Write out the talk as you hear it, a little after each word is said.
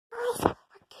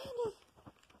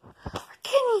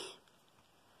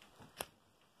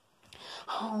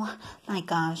my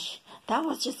gosh, that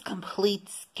was just complete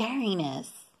scariness.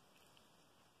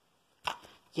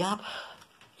 Yup.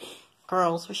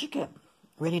 Girls, we should get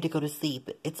ready to go to sleep.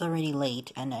 It's already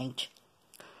late at night.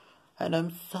 And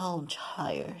I'm so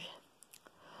tired.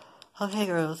 Okay,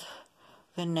 girls.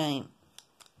 Good night.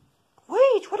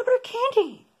 Wait, what about our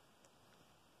candy?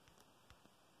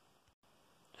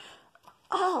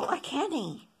 Oh, our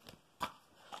candy.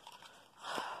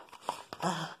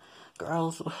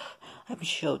 Girls, I'm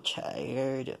so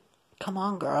tired. Come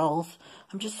on, girls.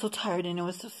 I'm just so tired and I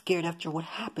was so scared after what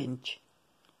happened.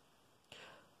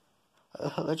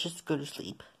 Let's just go to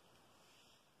sleep.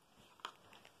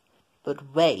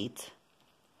 But wait.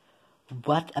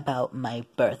 What about my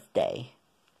birthday?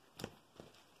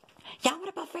 Yeah, what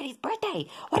about Freddy's birthday?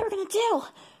 What are we gonna do?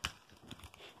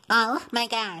 Oh my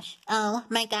gosh. Oh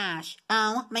my gosh.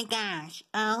 Oh my gosh.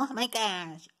 Oh my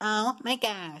gosh. Oh my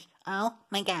gosh. Oh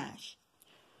my gosh.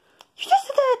 You just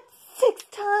said that 6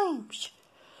 times.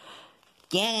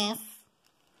 Yes.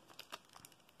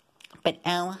 But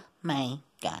oh my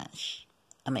gosh.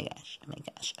 Oh my gosh. Oh my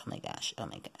gosh. Oh my gosh. Oh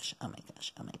my gosh. Oh my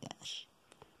gosh. Oh my gosh.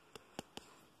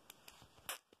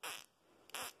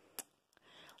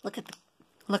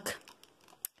 Look.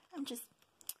 I'm just,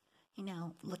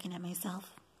 looking at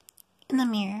myself in the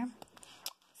mirror.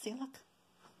 See, look.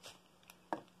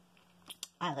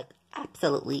 I look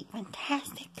absolutely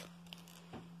fantastic.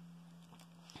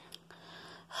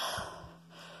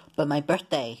 But my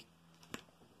birthday.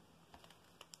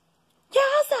 Yeah,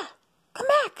 Elsa, come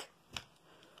back.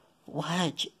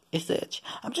 What is it?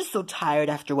 I'm just so tired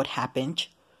after what happened.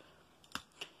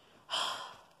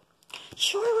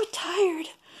 Sure, we're tired,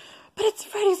 but it's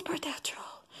Freddy's birthday after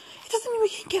all. It doesn't mean we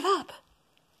can give up.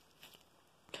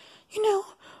 We can go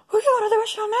to the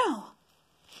restaurant now.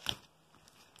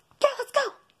 Yeah, let's go.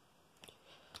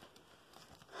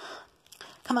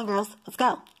 Come on, girls, let's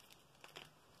go.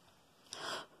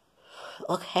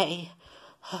 Okay.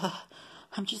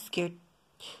 I'm just scared.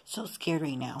 So scared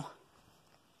right now.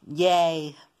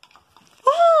 Yay.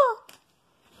 Woo!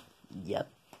 Yep.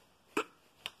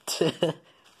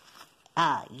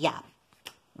 Yeah.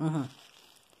 Mm-hmm.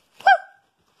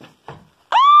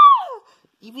 Ah!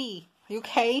 Evie, are you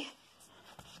okay?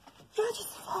 Yeah, I just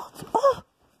fell. Oh!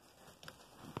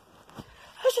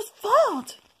 I just fell.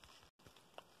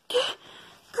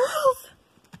 Girls,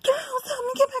 help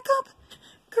me get back up.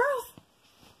 Girls.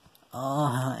 Oh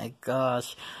my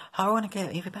gosh. How are we gonna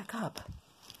get Evie back up?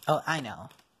 Oh, I know.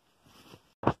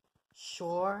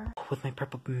 Sure, with my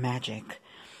purple magic.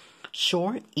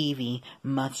 Sure, Evie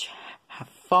must have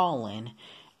fallen,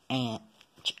 and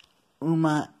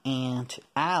Uma and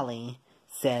Allie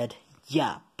said,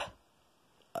 yup.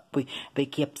 They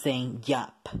kept saying,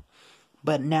 yup.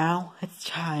 But now it's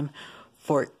time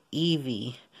for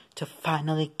Evie to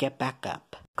finally get back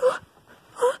up. I'm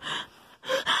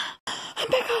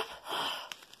back up.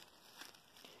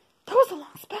 That was a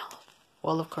long spell.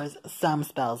 Well, of course, some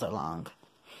spells are long.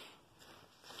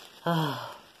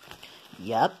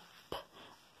 Yep.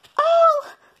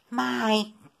 Oh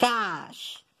my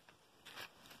gosh.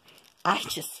 I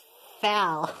just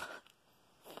fell.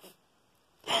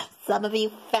 Some of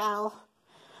you fell.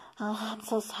 Oh, I'm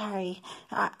so sorry.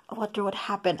 I wonder what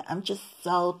happened. I'm just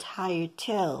so tired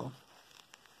too.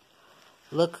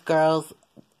 Look, girls,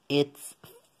 it's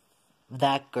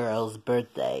that girl's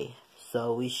birthday,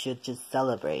 so we should just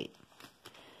celebrate.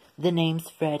 The name's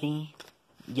Freddy.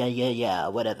 Yeah,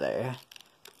 whatever.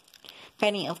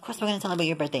 Freddy, of course we're gonna celebrate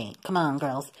your birthday. Come on,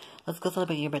 girls. Let's go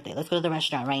celebrate your birthday. Let's go to the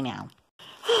restaurant right now.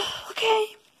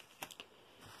 Okay.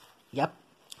 Yep.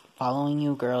 Following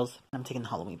you, girls. I'm taking the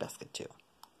Halloween basket, too.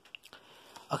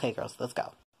 Okay, girls, let's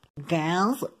go.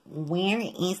 Girls, where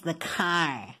is the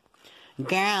car?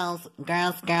 Girls.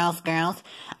 Where's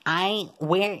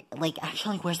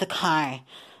the car?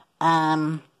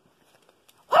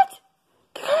 What?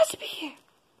 The car has to be here.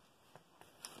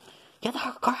 Yeah, the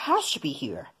car has to be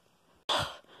here.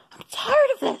 I'm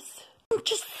tired of this. I'm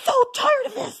just so tired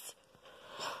of this.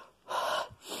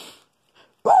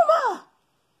 Uma!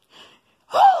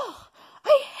 Oh,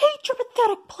 I hate your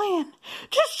pathetic plan. To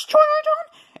destroy our dawn?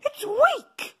 It's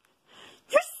weak.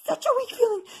 You're such a weak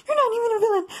villain. You're not even a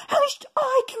villain. At least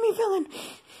I can be a villain.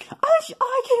 At least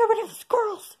I can get rid of these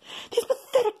girls. These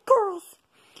pathetic girls.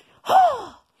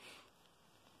 Oh.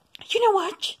 You know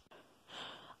what?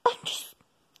 I'm just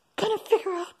gonna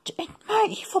figure out my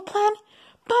evil plan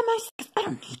by myself. I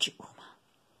don't need you, Uma.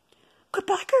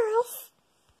 Goodbye, girls.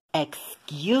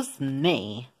 Excuse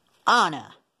me,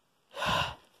 Anna.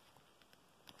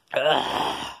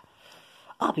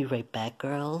 I'll be right back,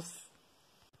 girls.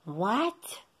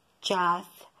 What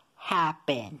just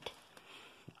happened?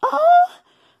 Oh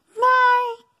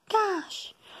My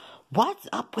gosh. What's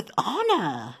up with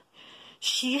Anna?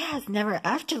 She has never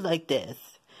acted like this.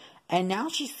 And now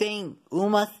she's saying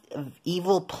Uma's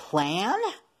evil plan?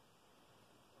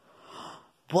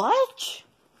 What?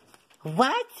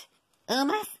 What?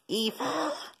 Uma's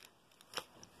evil?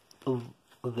 Oh,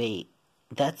 wait,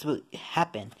 that's what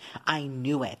happened. I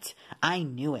knew it. I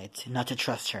knew it not to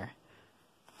trust her.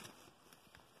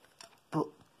 But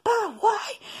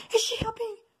why is she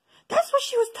helping? That's what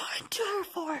she was talking to her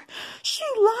for. She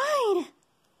lied.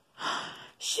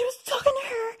 She was talking to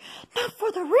her not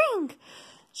for the ring.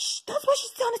 That's why she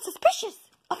sounded suspicious.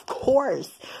 Of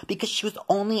course, because she's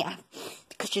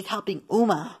helping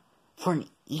Uma for an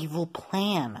evil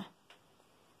plan.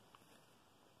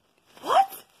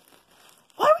 What?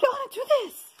 Why would Anna do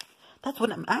this? That's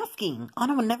what I'm asking.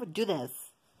 Anna would never do this.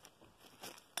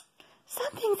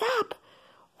 Something's up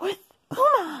with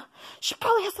Uma. She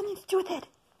probably has something to do with it.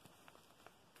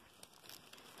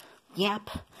 Yep.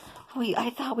 I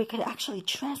thought we could actually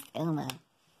trust Uma.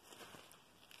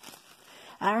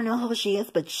 I don't know who she is,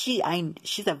 but she's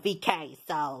a VK,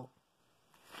 so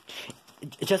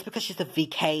just because she's a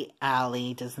VK,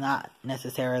 Allie, does not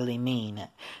necessarily mean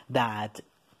that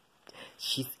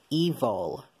she's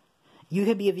evil. You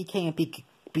can be a VK and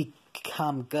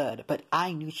become good, but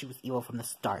I knew she was evil from the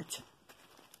start.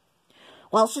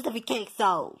 Well, she's a VK,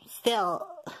 so still,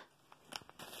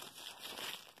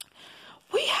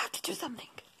 we have to do something.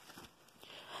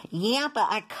 Yeah,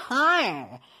 but our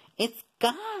car, it's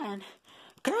gone.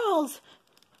 Girls,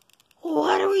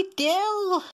 what do we do?